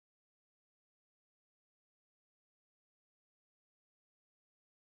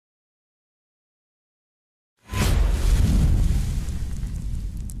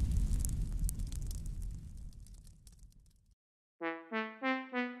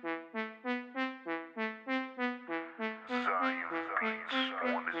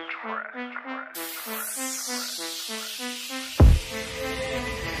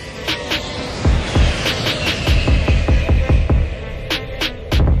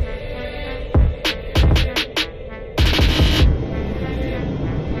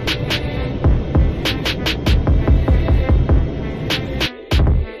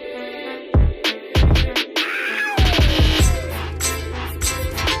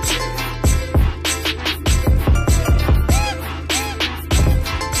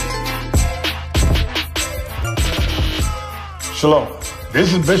Shalom.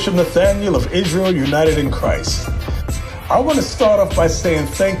 This is Bishop Nathaniel of Israel United in Christ. I want to start off by saying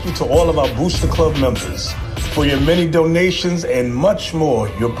thank you to all of our Booster Club members for your many donations and much more,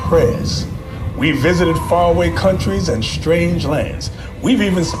 your prayers. We visited faraway countries and strange lands. We've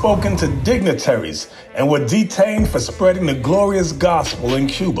even spoken to dignitaries and were detained for spreading the glorious gospel in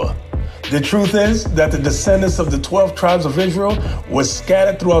Cuba. The truth is that the descendants of the 12 tribes of Israel were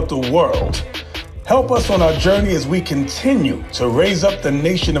scattered throughout the world. Help us on our journey as we continue to raise up the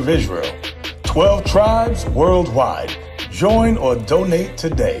nation of Israel. 12 tribes worldwide. Join or donate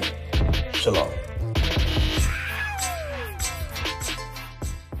today. Shalom.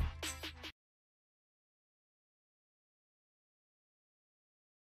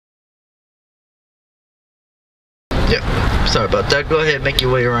 Sorry about that. Go ahead, make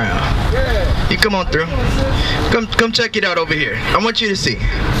your way around. Yeah. You come on through. Come check it out over here. I want you to see.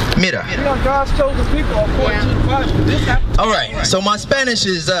 Mira. You know, God's chosen people according to the Bible. All right. So my Spanish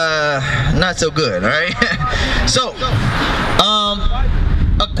is not so good. All right. So,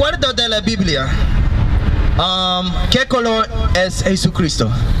 acuerdo de la Biblia. ¿Qué color es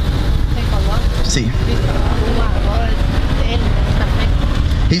Jesucristo? Sí.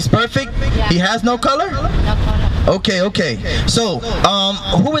 He's perfect? Yeah. He has no color? No color. Okay. So,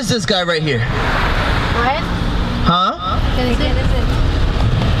 who is this guy right here? What? Huh? Jesus.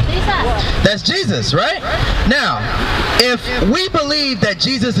 That's Jesus, right? Now, if we believe that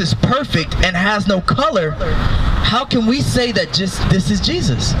Jesus is perfect and has no color, how can we say that this is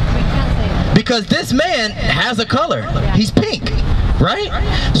Jesus? We can't say that. Because this man has a color. Yeah. He's pink, right?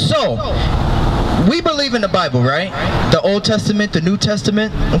 So, we believe in the Bible, right? The Old Testament, the New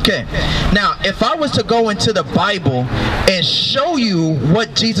Testament. Okay. Now, if I was to go into the Bible and show you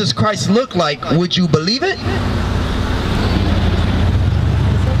what Jesus Christ looked like, would you believe it?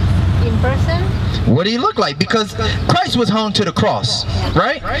 In person? What did he look like? Because Christ was hung to the cross,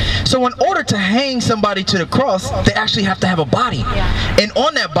 right? So in order to hang somebody to the cross, they actually have to have a body. Yeah. And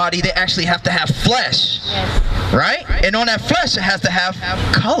on that body, they actually have to have flesh. Yes. Right? And on that flesh, it has to have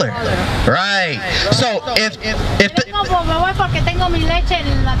color. Right. So if No, pues me voy porque tengo mi leche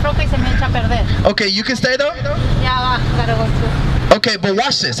en la troca y se me echa a perder. okay, you can stay though? Ya va, gotta go to. Okay, but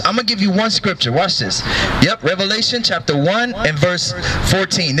watch this. I'm going to give you one scripture. Watch this. Yep, Revelation chapter 1 and verse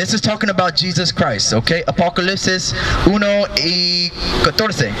 14. This is talking about Jesus Christ, okay? Apocalipsis 1 y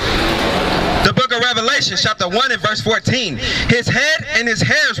 14. The book of Revelation, chapter 1 and verse 14. His head and his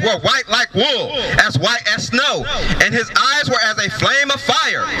hairs were white like wool, as white as snow, and his eyes were as a flame of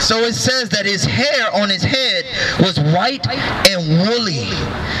fire. So it says that his hair on his head was white and woolly.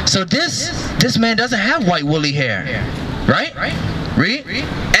 So this man doesn't have white woolly hair, right? Read.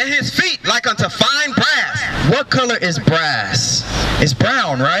 And his feet like unto fine brass. What color is brass? It's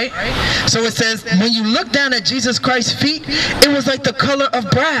brown, right? So it says, when you look down at Jesus Christ's feet, it was like the color of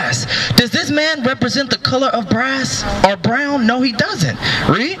brass. Does this man represent the color of brass or brown? No, he doesn't.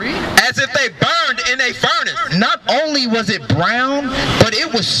 Read. As if they burned in a furnace. Not only was it brown, but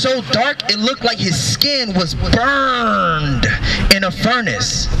it was so dark, it looked like his skin was burned in a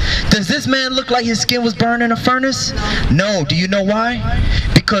furnace. Does this man look like his skin was burned in a furnace? No. Do you know why?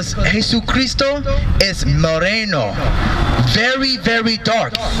 Because Jesucristo is moreno. Very, very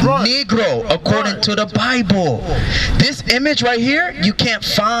dark. Negro, according to the Bible. This image right here, you can't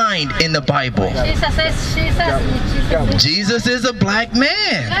find in the Bible. Jesus is a black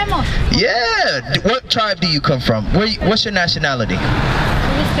man. Yeah. What tribe do you come from? What's your nationality?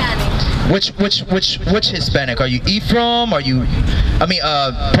 Hispanic. Which Hispanic? Are you Ephraim? Are you,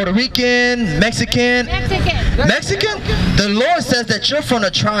 Puerto Rican, Mexican? Mexican? The Lord says that you're from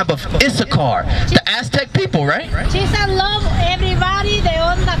the tribe of Issachar, the Aztec people, right? Jesus love everybody, they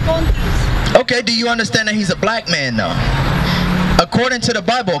all the countries. Okay, do you understand that he's a black man now? According to the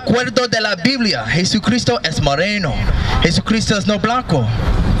Bible, acuerdo de la Biblia, Jesucristo es moreno. Jesucristo es no blanco.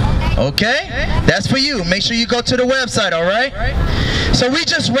 Okay? That's for you. Make sure you go to the website, all right? So we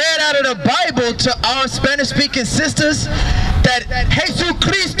just read out of the Bible to our Spanish-speaking sisters that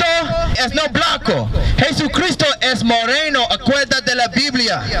Jesucristo es no blanco. Jesucristo es moreno. Acuerda de la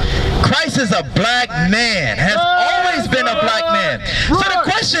Biblia. Christ is a black man. Has always been a black man. So the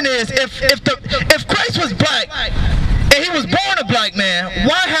question is, if Christ was black and he was born a black man,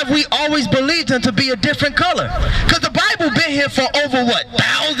 why have we always believed him to be a different color? Because the Bible Bible been here for over what,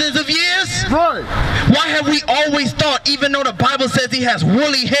 thousands of years? Right. Why have we always thought, even though the Bible says he has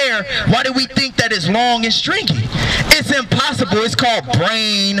woolly hair, why do we think that it's long and stringy? It's impossible. It's called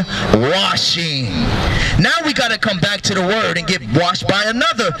brainwashing. Now we got to come back to the word and get washed by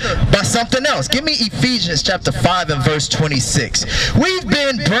something else. Give me Ephesians chapter 5 and verse 26. We've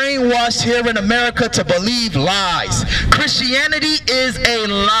been brainwashed here in America to believe lies. Christianity is a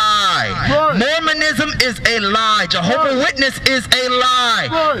lie. Right. Mormonism is a lie. Jehovah's Witness is a lie.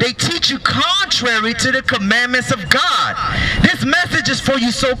 Right. They teach you contrary to the commandments of God. This message is for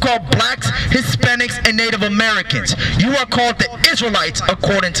you so-called blacks, Hispanics, and Native Americans. You are called the Israelites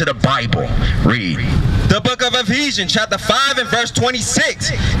according to the Bible. Read. The book of Ephesians chapter 5 and verse 26,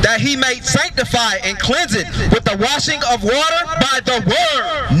 that he may sanctify and cleanse it with the washing of water by the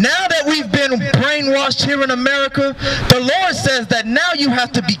word. Now that we've been brainwashed here in America, the Lord says that now you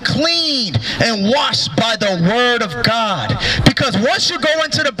have to be cleaned and washed by the word of God. Because once you go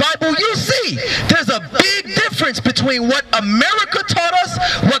into the Bible, you see there's a big difference between what America taught us,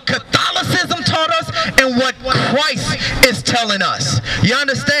 what Catholicism taught us, and what Christ is telling us. You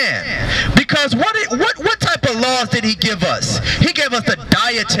understand? Because what type of laws did he give us? He gave us the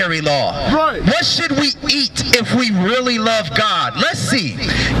dietary law. Right. What should we eat if we really love God? Let's see.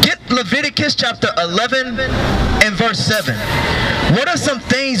 Get Leviticus chapter 11 and verse 7. What are some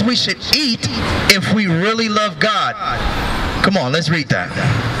things we should eat if we really love God? Come on, let's read that.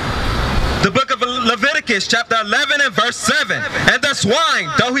 The book of Leviticus chapter 11 and verse 7. And the swine,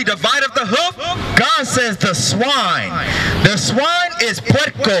 though he divideth the hoof. God says the swine. The swine is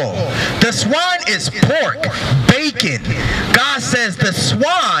puerco. The swine is pork, bacon. God says the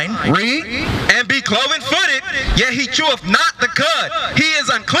swine, read. And be cloven-footed, yet he cheweth not the cud. He is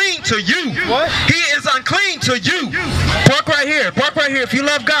unclean to you. What? He is unclean to you. Pork right here. Pork right here. If you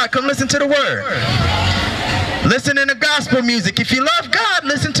love God, come listen to the word. Listen in the gospel music. If you love God,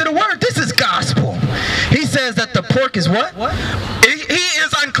 listen to the word. This is gospel. He says that the pork is what? He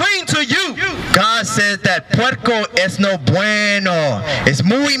is unclean to you. God says that puerco es no bueno. Es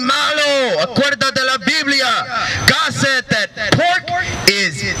muy malo. Acuérdate de la Biblia. God said that pork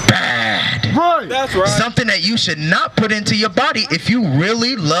is bad. Right. That's right. Something that you should not put into your body if you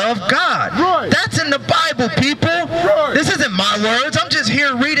really love God. Right. That's in the Bible, people. Right. This isn't my words. I'm just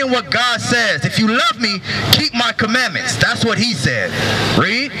here reading what God says. If you love me, keep my commandments. That's what he said.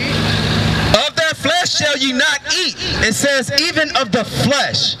 Read. Of their flesh shall you not eat. It says even of the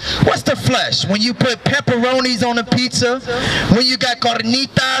flesh. What's the flesh? When you put pepperonis on a pizza, when you got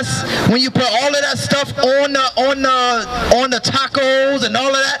carnitas, when you put all of that stuff on the tacos and all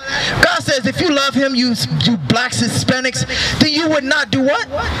of that. God says if you love him, you blacks, Hispanics, then you would not do what?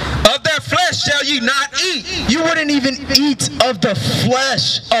 Of their flesh shall you not eat. You wouldn't even eat of the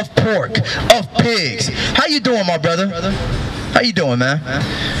flesh of pork, of pigs. How you doing, my brother? How you doing, man?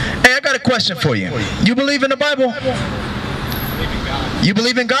 Hey, I got a question for you. You believe in the Bible? You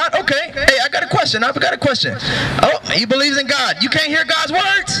believe in God? Okay. Hey, I got a question. I've got a question. Oh, he believes in God. You can't hear God's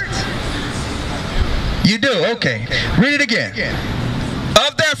words? You do? Okay. Read it again.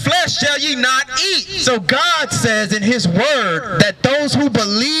 Of their flesh shall ye not eat. So God says in his word that those who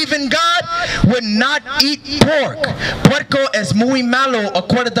believe in God would not eat pork. Puerco es muy malo,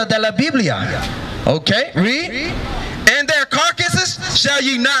 acuérdate de la Biblia. Okay, read. And their carcasses shall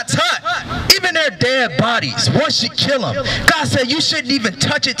ye not touch. Even their dead bodies, once you kill them, God said you shouldn't even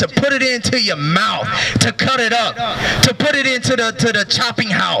touch it to put it into your mouth, to cut it up, to put it into the chopping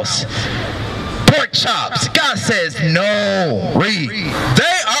house. Pork chops. God says no. Read.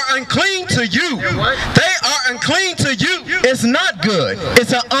 They are unclean to you. They are unclean to you. It's not good.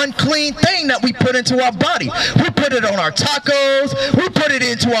 It's an unclean thing that we put into our body. We put it on our tacos. We put it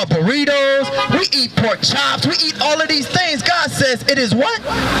into our burritos. We eat pork chops. We eat all of these things. God says it is what?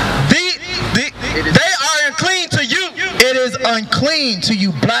 They are unclean to you. It is unclean to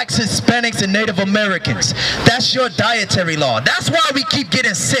you blacks, Hispanics, and Native Americans. That's your dietary law. That's why we keep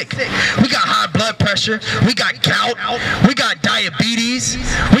getting sick. We got high blood pressure. We got gout. We got diabetes.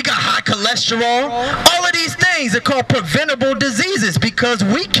 We got high cholesterol. All of these things are called preventable diseases because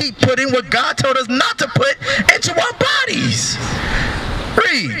we keep putting what God told us not to put into our bodies.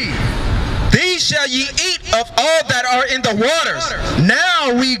 Read. These shall ye eat of all that are in the waters.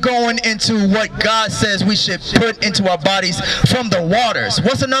 Now we going into what God says we should put into our bodies from the waters.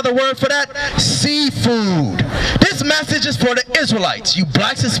 What's another word for that? Seafood. This this message is for the Israelites, you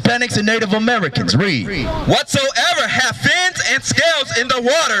blacks, Hispanics, and Native Americans. Read. Whatsoever have fins and scales in the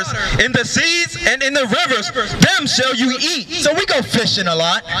waters, in the seas, and in the rivers, them shall you eat. So we go fishing a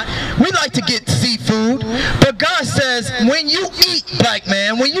lot. We like to get seafood. But God says, when you eat, black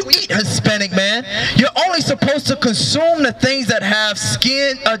man, when you eat, Hispanic man, you're only supposed to consume the things that have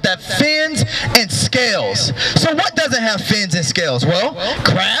skin, that fins and scales. So what doesn't have fins and scales? Well,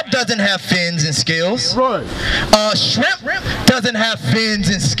 crab doesn't have fins and scales. Right. Shrimp doesn't have fins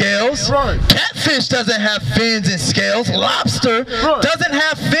and scales. Right. Catfish doesn't have fins and scales. Lobster doesn't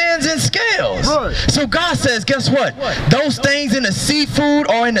have fins and scales. Right. So God says, guess what? Those things in the seafood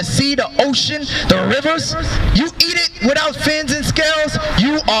or in the sea, the ocean, the rivers, you eat it without fins and scales,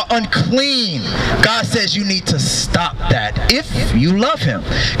 you are unclean. God says you need to stop that if you love him.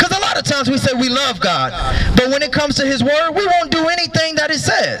 Because a lot of times we say we love God, but when it comes to his word, we won't do anything that it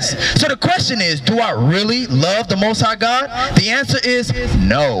says. So the question is, do I really love the Most High God? The answer is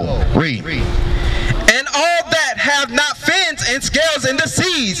no. Read. And all that have not fins and scales in the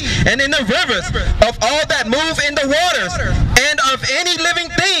seas and in the rivers, of all that move in the waters, and of any living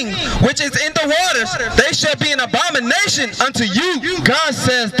thing which is in the waters, they shall be an abomination unto you. God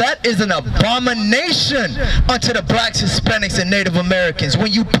says that is an abomination unto the blacks, Hispanics, and Native Americans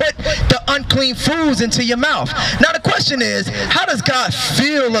when you put the unclean foods into your mouth. Now the question is, how does God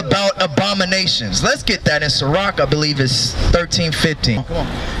feel about abominations? Let's get that in Sirach, I believe it's 13:15. Come on.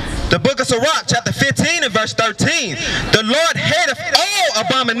 The book of Sirach, chapter 15 and verse 13. The Lord hateth all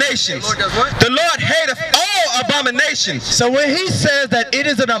abominations. The Lord hateth all abominations. So when he says that it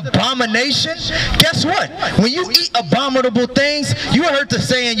is an abomination, guess what? When you eat abominable things, you heard the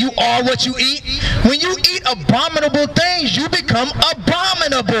saying, you are what you eat. When you eat abominable things, you become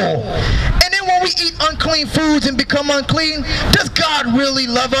abominable. And then when we eat unclean foods and become unclean, does God really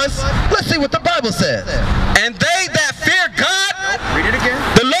love us? Let's see what the Bible says. And they that fear God, read it again.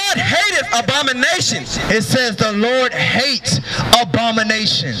 The Lord hateth abominations. It says the Lord hates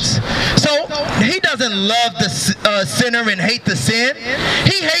abominations. So he doesn't love the sinner and hate the sin.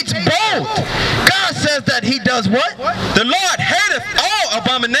 He hates both. God says that he does what? The Lord hateth all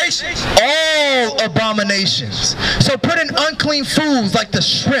abominations. All abominations. So put in unclean foods like the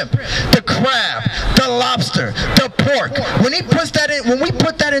shrimp, the crab, the lobster, the pork. When he puts that in, when we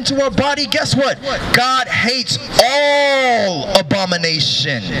put that into our body, guess what? God hates all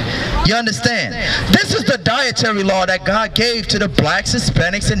abomination. You understand? This is the dietary law that God gave to the blacks,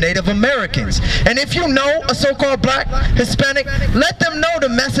 Hispanics, and Native Americans. And if you know a so-called black, Hispanic, let them know the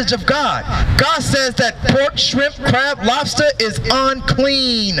message of God. God says that pork, shrimp, crab, lobster is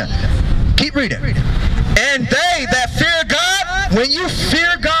unclean. Keep reading. And they that fear God, when you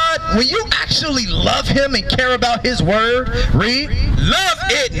fear God, when you actually love him and care about his word, read, love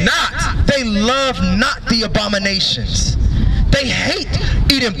it not. They love not the abominations. They hate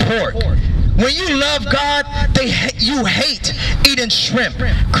eating pork. When you love God, you hate eating shrimp,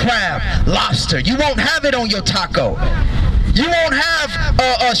 crab, lobster. You won't have it on your taco. You won't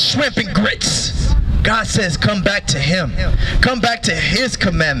have shrimp and grits. God says come back to him. Come back to his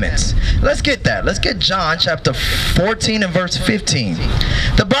commandments. Let's get that. Let's get John chapter 14 and verse 15.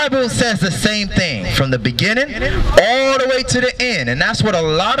 The Bible says the same thing from the beginning all the way to the end. And that's what a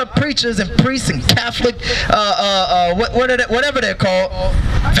lot of preachers and priests and Catholic, whatever they're called,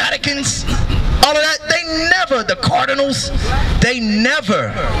 Vaticans, all of that, they never, the cardinals, they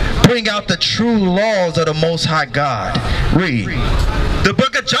never bring out the true laws of the Most High God. Read. The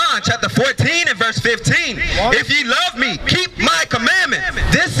book of John, chapter 14 and verse 15. If ye love me, keep my commandments.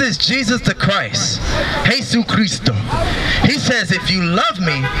 This is Jesus the Christ, Jesus Cristo. He says, if you love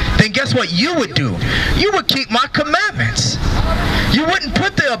me, then guess what you would do? You would keep my commandments. You wouldn't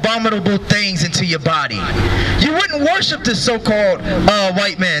put the abominable things into your body. You wouldn't worship this so-called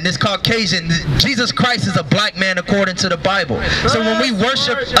white man, this Caucasian. Jesus Christ is a black man according to the Bible. So when we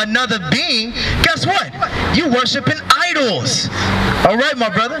worship another being, guess what? You worshiping idols. All right, my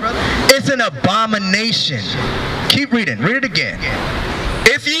brother. It's an abomination. Keep reading. Read it again.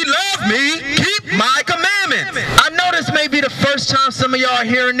 If ye love me, keep my commandments. I know this may be the first time some of y'all are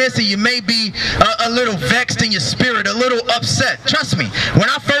hearing this, and you may be a little vexed in your spirit, a little upset. Trust me, when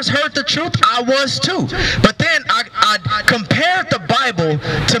I first heard the truth, I was too. But then I compared the Bible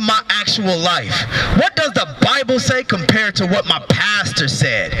to my actual life. What does the Bible say compared to what my pastor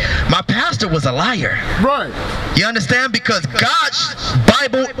said? My pastor was a liar. Right. You understand? Because God's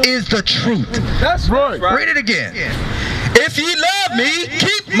Bible is the truth. That's right. Read it again. If ye love me,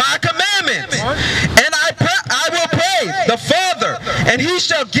 keep my commandments. And I will pray the Father, and he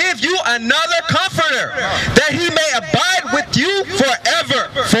shall give you another comforter, that he may abide with you forever.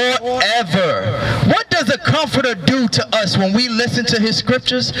 Forever. What does does the Comforter do to us when we listen to his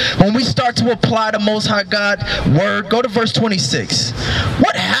scriptures? When we start to apply the Most High God word? Go to verse 26.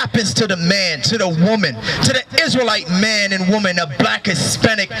 What happens to the man, to the woman, to the Israelite man and woman, a black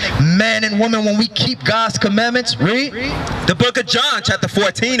Hispanic man and woman when we keep God's commandments? Read. The book of John, chapter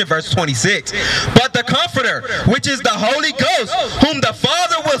 14 and verse 26. But the Comforter, which is the Holy Ghost, whom the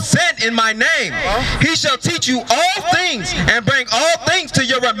Father will send in my name, he shall teach you all things and bring all things to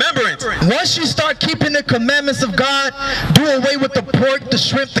your remembrance. Once you start keeping the commandments of God, do away with the pork, the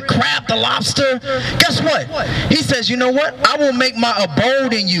shrimp, the crab, the lobster, guess what? He says, you know what? I will make my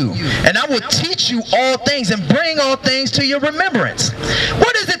abode in you, and I will teach you all things and bring all things to your remembrance.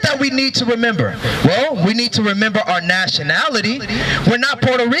 What is it that we need to remember? Well, we need to remember our nationality. We're not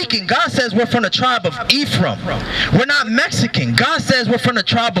Puerto Rican. God says we're from the tribe of Ephraim. We're not Mexican. God says we're from the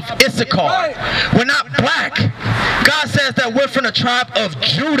tribe of Issachar. We're not black. God says that we're from the tribe of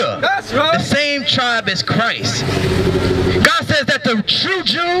Judah. That's right. The same tribe as Christ. God says that the true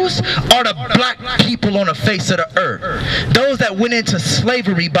Jews are the black people on the face of the earth. Those that went into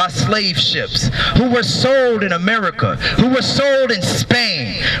slavery by slave ships, who were sold in America, who were sold in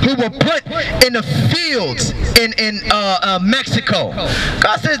Spain, who were put in the fields in Mexico.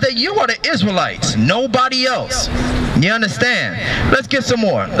 God says that you are the Israelites, nobody else. You understand? Let's get some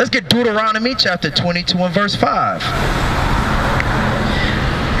more. Let's get Deuteronomy chapter 22 and verse 5.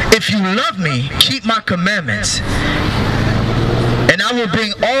 If you love me, keep my commandments, and I will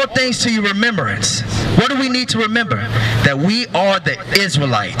bring all things to your remembrance. What do we need to remember? That we are the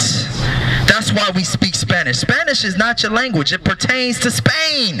Israelites. That's why we speak Spanish. Spanish is not your language. It pertains to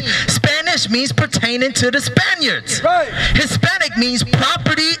Spain. Spanish means pertaining to the Spaniards. Right. Hispanic means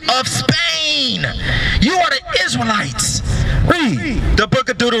property of Spain. You are the Israelites. Read. The book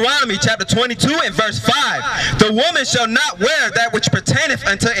of Deuteronomy, chapter 22 and verse 5. The woman shall not wear that which pertaineth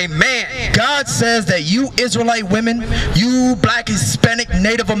unto a man. God says that you Israelite women, you black, Hispanic,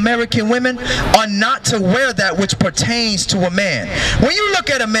 Native American women, are not to wear that which pertains to a man. When you look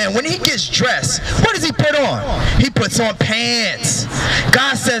at a man, when he gets dressed, what does he put on? He puts on pants.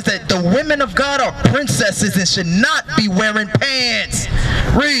 God says that the women of God are princesses and should not be wearing pants.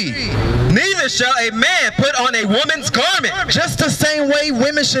 Read. Neither shall a man put on a woman's garment. Just the same way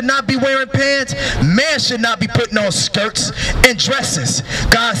women should not be wearing pants, men should not be putting on skirts and dresses.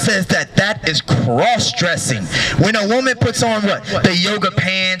 God says that that is cross-dressing. When a woman puts on what? The yoga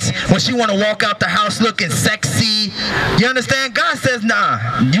pants, when she want to walk out the house looking sexy. You understand? God says, nah,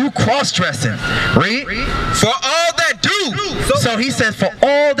 you cross-dressing. Read. For all that do. So he says for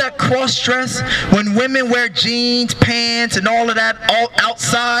all that cross-dress, when women wear jeans, pants, and all of that all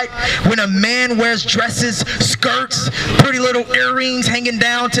outside, when a man wears dresses, skirts, pretty little earrings hanging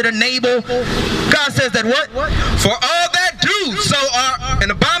down to the navel, God says that what? For all that do, so are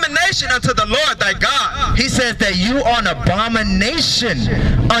an abomination unto the Lord thy God. He says that you are an abomination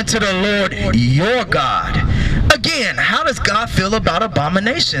unto the Lord your God. Again, how does God feel about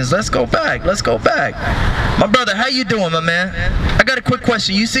abominations? Let's go back. Let's go back. My brother, how you doing, my man? I got a quick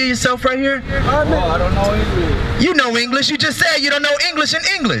question. You see yourself right here? I don't know English. You know English. You just said you don't know English in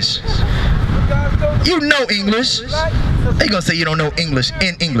English. You know English. How you gonna say you don't know English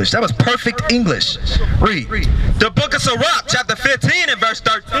in English? That was perfect English. Read. The book of Sirach, chapter 15 and verse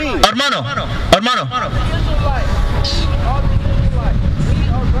 13. Hermano. Hermano.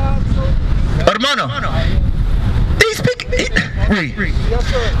 Hermano. He speak. Read.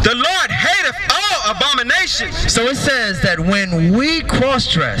 The Lord hateth all abominations. So it says that when we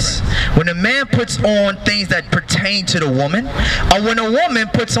cross-dress, when a man puts on things that pertain to the woman, or when a woman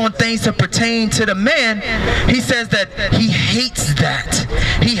puts on things that pertain to the man, he says that he hates that.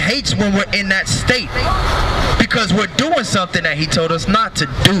 He hates when we're in that state, because we're doing something that he told us not to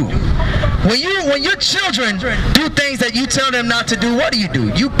do. When your children do things that you tell them not to do, what do?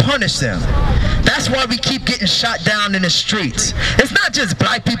 You punish them. That's why we keep getting shot down in the streets. It's not just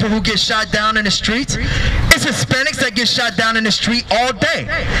black people who get shot down in the streets. It's Hispanics that get shot down in the street all day.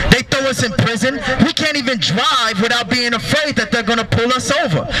 They throw us in prison. We can't even drive without being afraid that they're going to pull us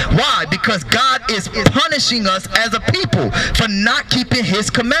over. Why? Because God is punishing us as a people for not keeping his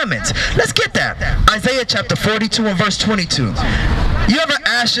commandments. Let's get that. Isaiah chapter 42 and verse 22. You ever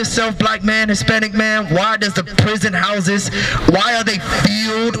ask yourself, black man, Hispanic man, why does the prison houses, why are they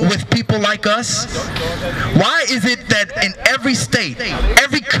filled with people like us? Why is it that in every state,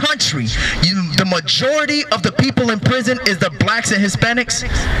 every country, the majority of the people in prison is the blacks and Hispanics?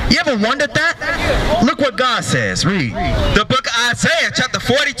 You ever wondered that? Look what God says. Read. The book of Isaiah chapter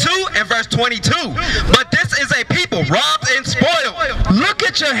 42 and verse 22. But this is a people robbed and spoiled. Look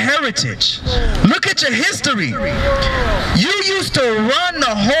at your heritage. Look at your history. You used to run the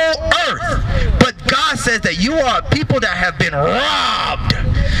whole earth, but God says that you are people that have been robbed.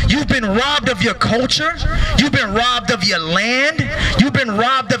 You've been robbed of your culture. You've been robbed of your land. You've been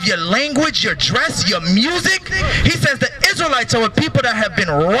robbed of your language, your dress, your music. He says the Israelites are a people that have been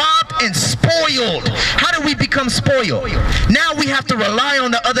robbed and spoiled. How do we become spoiled? Now we have to rely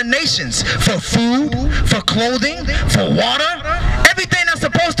on the other nations for food, for clothing, for water. Everything that's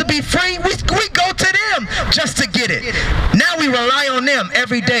supposed to be free, we go to them just to get it. Now we rely on them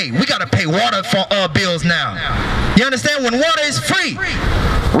every day. We got to pay water for bills now. You understand? When water is free.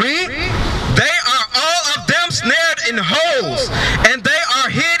 Read. They are all of them snared in holes, and they are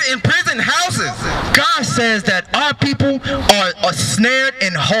hid in prison houses. God says that our people are snared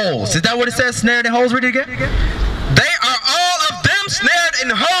in holes. Is that what it says? Snared in holes? Read it again. They are all of them snared in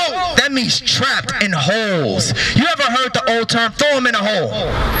holes. That means trapped in holes. You ever heard the old term, throw them in a hole?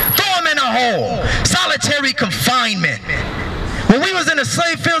 Throw them in a hole. Solitary confinement. When we was in the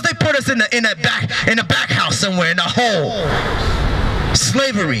slave fields, they put us in the back house somewhere, in a hole.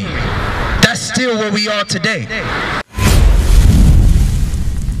 Slavery. That's still where we are today.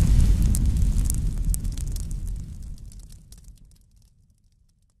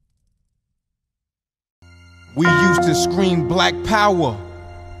 We used to scream black power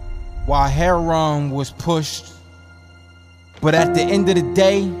while heroin was pushed. But at the end of the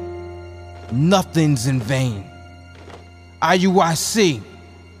day, nothing's in vain. IUIC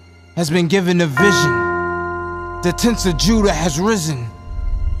has been given a vision. The tents of Judah has risen.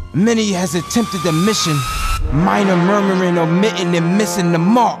 Many has attempted the mission. Minor murmuring, omitting, and missing the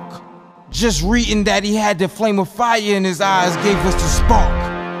mark. Just reading that he had the flame of fire in his eyes gave us the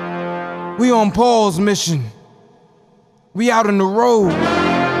spark. We on Paul's mission. We out on the road,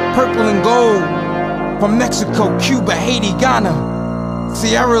 purple and gold. From Mexico, Cuba, Haiti, Ghana,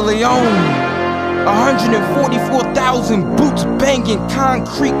 Sierra Leone. 144,000 boots banging,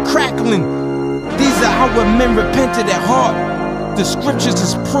 concrete crackling. These are our men repented at heart. The scriptures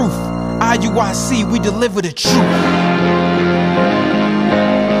is proof. IUIC, we deliver the truth.